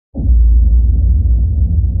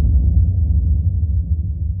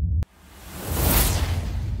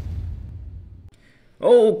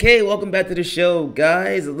Okay, welcome back to the show,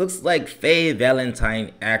 guys. It looks like Faye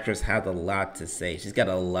Valentine, actress, has a lot to say. She's got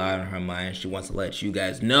a lot on her mind. She wants to let you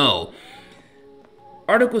guys know.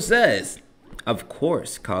 Article says, of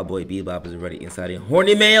course, Cowboy Bebop is already inciting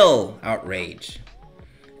horny male outrage.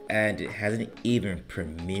 And it hasn't even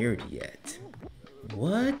premiered yet.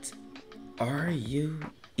 What are you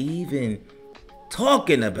even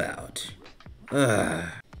talking about?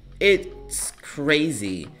 It's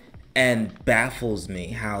crazy and baffles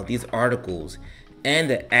me how these articles and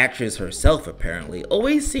the actress herself apparently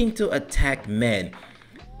always seem to attack men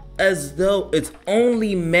as though it's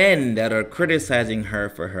only men that are criticizing her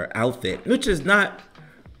for her outfit, which is not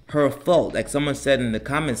her fault. Like someone said in the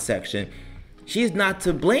comments section, she's not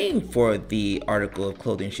to blame for the article of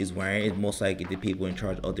clothing she's wearing. It's most likely the people in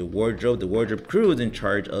charge of the wardrobe crew is in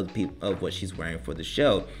charge of what she's wearing for the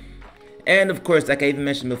show. And of course, like I even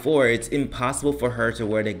mentioned before, it's impossible for her to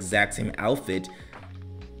wear the exact same outfit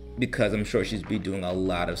because I'm sure she's been doing a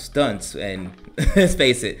lot of stunts. And let's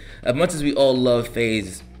face it, as much as we all love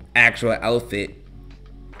Faye's actual outfit,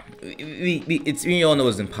 we all know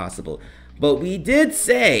it's impossible. But we did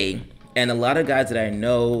say, and a lot of guys that I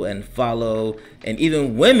know and follow, and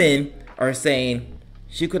even women are saying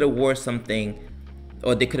she could have wore something,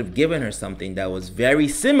 or they could have given her something that was very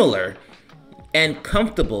similar and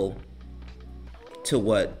comfortable to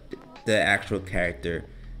what the actual character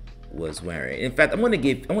was wearing. In fact, I'm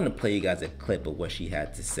gonna play you guys a clip of what she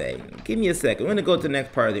had to say. Give me a second. I'm gonna go to the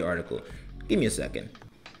next part of the article. Give me a second.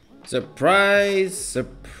 Surprise,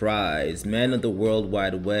 surprise. Men of the World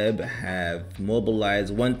Wide Web have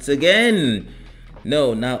mobilized once again.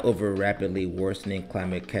 No, not over rapidly worsening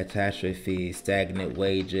climate catastrophe, stagnant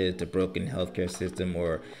wages, the broken healthcare system,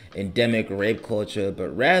 or endemic rape culture,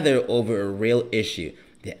 but rather over a real issue.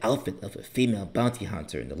 The outfit of a female bounty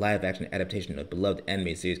hunter in the live-action adaptation of beloved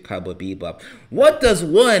anime series Cowboy Bebop. What does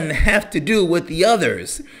one have to do with the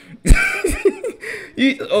others?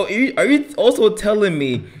 Are you also telling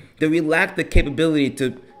me that we lack the capability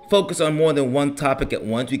to focus on more than one topic at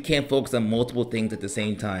once? We can't focus on multiple things at the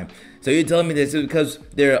same time. So you're telling me this is because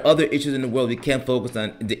there are other issues in the world we can't focus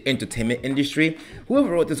on the entertainment industry?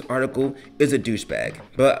 Whoever wrote this article is a douchebag.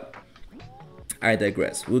 But I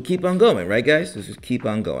digress. We'll keep on going, right guys? Let's just keep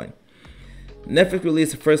on going. Netflix released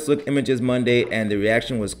the first look images Monday, and the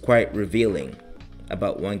reaction was quite revealing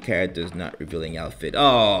about one character's not revealing outfit.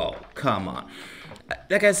 Oh, come on.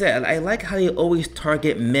 Like I said, I like how they always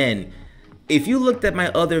target men. If you looked at my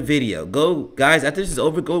other video, guys, after this is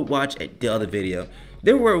over, go watch the other video.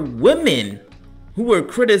 There were women who were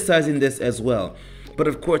criticizing this as well. But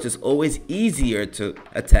of course, it's always easier to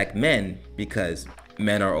attack men because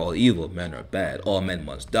men are all evil, men are bad, all men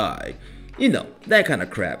must die. You know, that kind of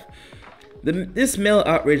crap. This male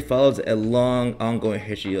outrage follows a long, ongoing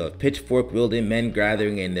history of pitchfork-wielding men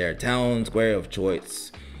gathering in their town square of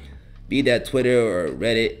choice, be that Twitter or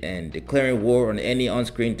Reddit, and declaring war on any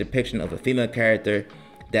on-screen depiction of a female character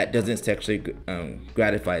that doesn't sexually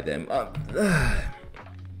gratify them.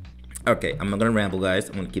 Okay, I'm not gonna ramble, guys.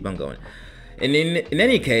 I'm gonna keep on going. And in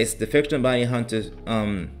any case, the fictional bounty hunters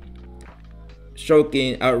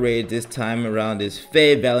stroking outrage this time around is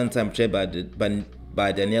Faye Valentine, portrayed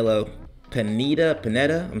by Daniella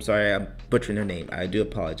Pineda. I'm sorry, I'm butchering her name. I do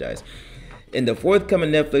apologize. In the forthcoming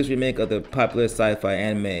Netflix remake of the popular sci-fi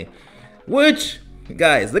anime, which,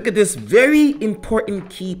 guys, look at this very important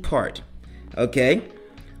key part, okay?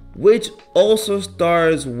 Which also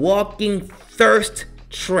stars Walking Thirst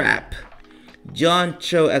Trap, John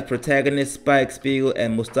Cho as protagonist, Spike Spiegel,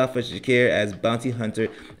 and Mustafa Shakir as bounty hunter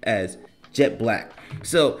as Jet Black.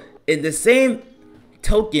 So, in the same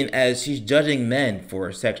token as she's judging men for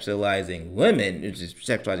sexualizing women, which is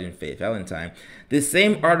sexualizing Faye Valentine, the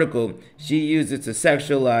same article she uses to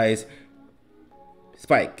sexualize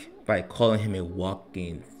Spike by calling him a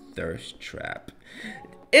walking thirst trap.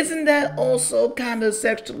 Isn't that also kind of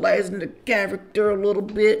sexualizing the character a little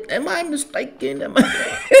bit? Am I mistaken?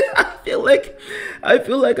 I feel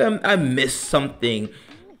like I missed something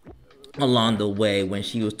along the way when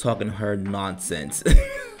she was talking her nonsense.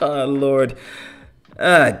 Oh Lord.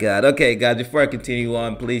 Ah, God. Okay, guys, before I continue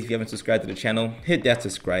on, please, if you haven't subscribed to the channel, hit that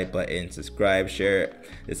subscribe button, subscribe, share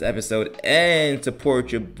this episode, and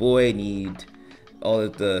support your boy. Need all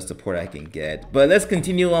of the support I can get. But let's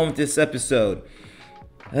continue on with this episode.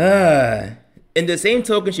 In the same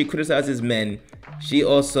token she criticizes men, she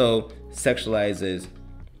also sexualizes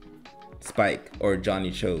Spike, or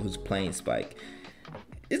Johnny Cho, who's playing Spike.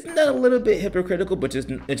 Isn't that a little bit hypocritical? But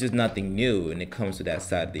it's just nothing new when it comes to that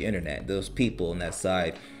side of the internet. Those people on that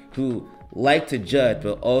side who like to judge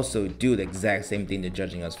but also do the exact same thing they're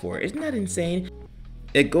judging us for. Isn't that insane?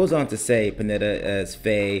 It goes on to say Pineda as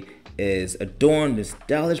Faye is adorned in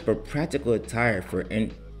stylish but practical attire for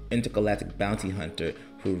an intergalactic bounty hunter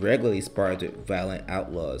who regularly spars with violent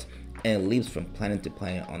outlaws and leaps from planet to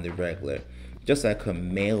planet on the regular, just like her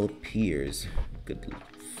male peers. Good,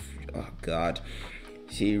 oh God.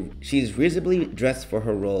 She's reasonably dressed for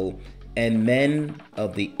her role, and men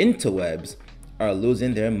of the interwebs are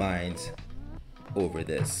losing their minds over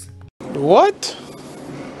this. What?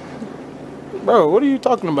 Bro, what are you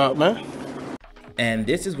talking about, man? And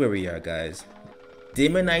this is where we are, guys.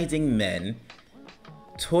 Demonizing men,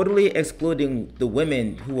 totally excluding the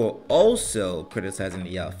women who are also criticizing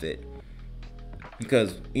the outfit.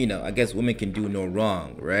 Because, you know, I guess women can do no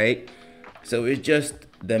wrong, right? So it's just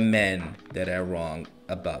the men that are wrong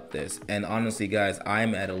about this. And honestly, guys,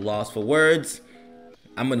 I'm at a loss for words.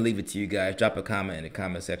 I'm gonna leave it to you guys. Drop a comment in the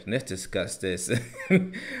comment section. Let's discuss this.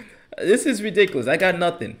 This is ridiculous. I got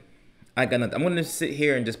nothing. I'm gonna sit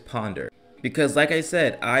here and just ponder. Because like I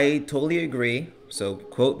said, I totally agree. So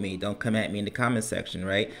quote me, don't come at me in the comment section,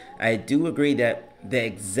 right? I do agree that the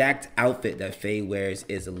exact outfit that Faye wears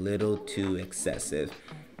is a little too excessive.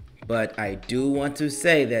 But I do want to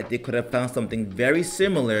say that they could have found something very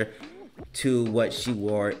similar to what she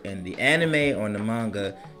wore in the anime or in the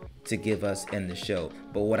manga to give us in the show.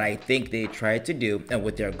 But what I think they tried to do, and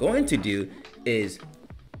what they're going to do, is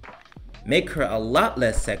make her a lot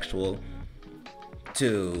less sexual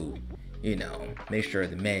to, you know, make sure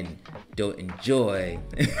the men don't enjoy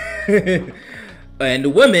and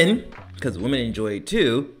the women, because women enjoy it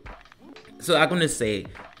too. So I'm gonna say,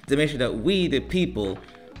 to make sure that we, the people,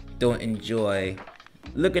 don't enjoy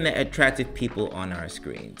looking at attractive people on our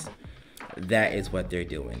screens. That is what they're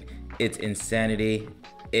doing. It's insanity.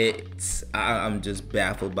 I'm just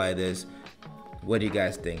baffled by this. What do you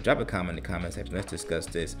guys think? Drop a comment in the comment section. Let's discuss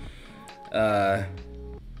this.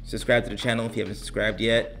 Subscribe to the channel if you haven't subscribed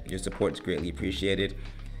yet. Your support is greatly appreciated.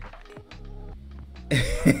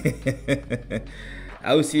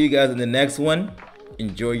 I will see you guys in the next one.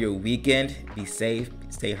 Enjoy your weekend. Be safe.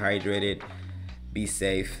 Stay hydrated. Be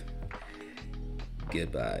safe.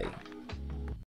 Goodbye.